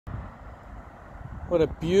What a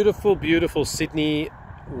beautiful, beautiful Sydney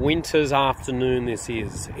winter's afternoon this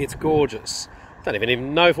is. It's gorgeous. Don't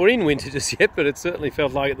even know if we're in winter just yet, but it certainly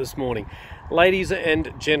felt like it this morning. Ladies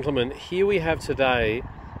and gentlemen, here we have today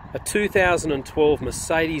a 2012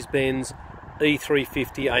 Mercedes-Benz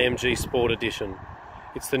E350 AMG Sport Edition.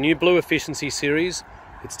 It's the new Blue Efficiency series.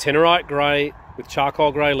 It's Tenorite grey with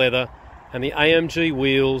charcoal grey leather and the AMG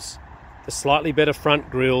wheels, the slightly better front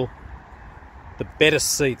grille, the better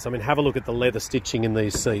seats. I mean, have a look at the leather stitching in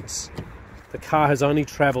these seats. The car has only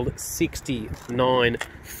travelled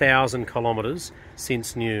 69,000 kilometres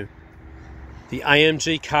since new. The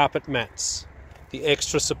AMG carpet mats, the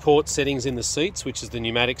extra support settings in the seats, which is the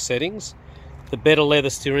pneumatic settings, the better leather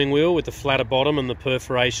steering wheel with the flatter bottom and the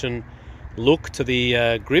perforation look to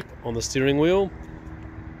the grip on the steering wheel,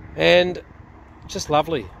 and just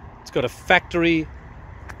lovely. It's got a factory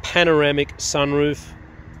panoramic sunroof,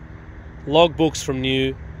 logbooks from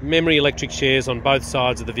new, memory electric chairs on both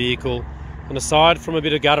sides of the vehicle, and aside from a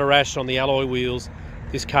bit of gutter rash on the alloy wheels,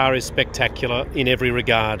 this car is spectacular in every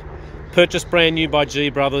regard. Purchased brand new by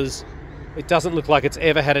G Brothers. It doesn't look like it's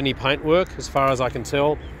ever had any paint work as far as I can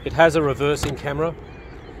tell. It has a reversing camera.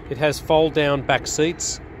 It has fold down back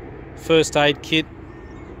seats, first aid kit.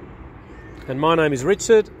 And my name is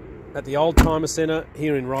Richard at the Oldtimer Centre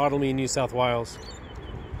here in Rydalmere, New South Wales.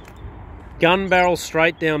 Gun barrel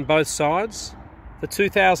straight down both sides. The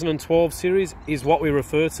 2012 series is what we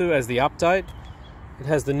refer to as the update. It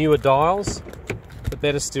has the newer dials, the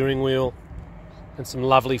better steering wheel, and some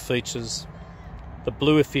lovely features. The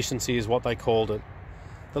Blue Efficiency is what they called it.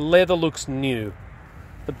 The leather looks new.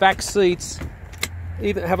 The back seats,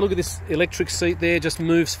 even have a look at this electric seat there, just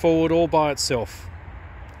moves forward all by itself.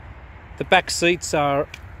 The back seats are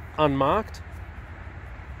unmarked.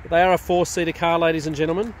 They are a four-seater car, ladies and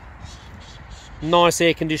gentlemen. Nice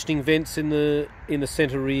air conditioning vents in the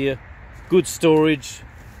centre rear. Good storage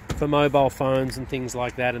for mobile phones and things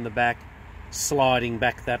like that in the back. Sliding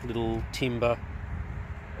back that little timber.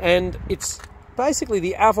 And it's basically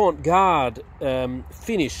the avant-garde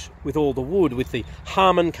finish with all the wood, with the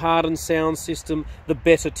Harman Kardon sound system, the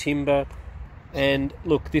better timber. And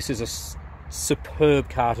look, this is a superb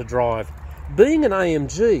car to drive. Being an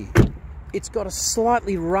AMG, it's got a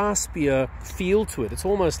slightly raspier feel to it. It's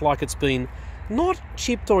almost like it's been not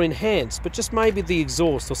chipped or enhanced, but just maybe the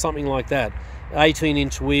exhaust or something like that.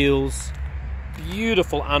 18-inch wheels,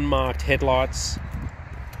 beautiful unmarked headlights,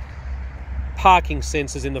 parking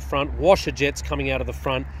sensors in the front, washer jets coming out of the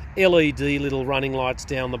front, LED little running lights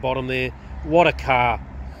down the bottom there. What a car.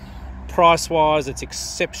 Price-wise, it's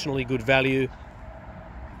exceptionally good value.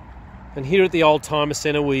 And here at the Oldtimer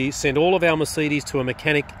Centre, we send all of our Mercedes to a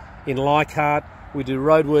mechanic in Leichhardt. We do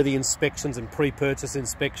roadworthy inspections and pre-purchase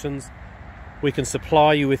inspections. We can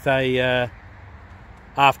supply you with a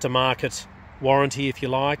aftermarket warranty if you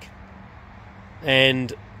like.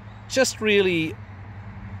 And just really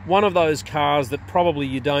one of those cars that probably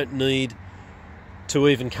you don't need to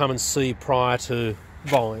even come and see prior to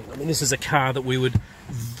buying. I mean, this is a car that we would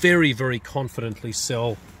very, very confidently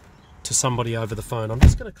sell to somebody over the phone. I'm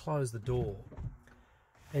just going to close the door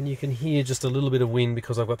and you can hear just a little bit of wind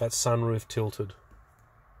because I've got that sunroof tilted.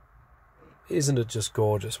 Isn't it just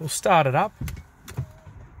gorgeous? We'll start it up.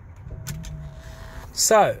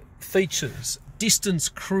 So, features. Distance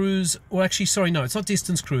cruise, or actually, sorry, no, it's not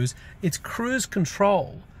distance cruise. It's cruise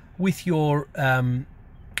control with your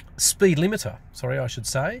speed limiter, sorry, I should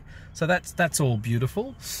say. So that's all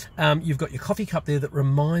beautiful. You've got your coffee cup there that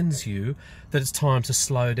reminds you that it's time to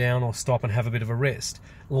slow down or stop and have a bit of a rest.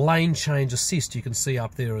 Lane change assist, you can see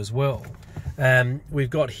up there as well. We've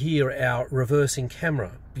got here our reversing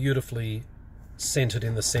camera, beautifully centered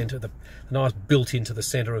in the center, the nice built into the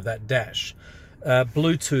center of that dash.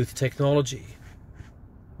 Bluetooth technology,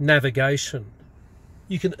 navigation.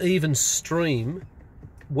 You can even stream,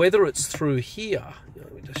 whether it's through here.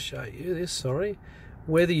 Let me just show you this, sorry.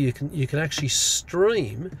 Whether you can actually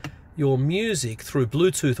stream your music through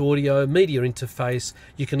Bluetooth audio, media interface.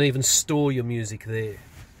 You can even store your music there.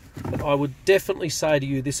 But I would definitely say to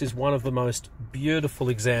you, this is one of the most beautiful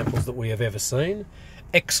examples that we have ever seen.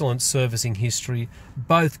 Excellent servicing history,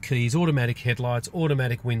 both keys, automatic headlights,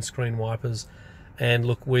 automatic windscreen wipers, and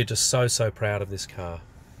look, we're just so proud of this car.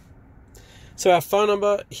 So our phone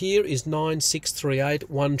number here is 9638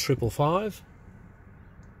 1555,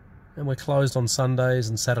 and we're closed on Sundays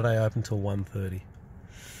and Saturday open till 1:30.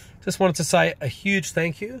 Just wanted to say a huge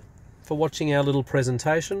thank you for watching our little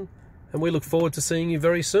presentation, and we look forward to seeing you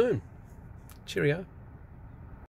very soon. Cheerio.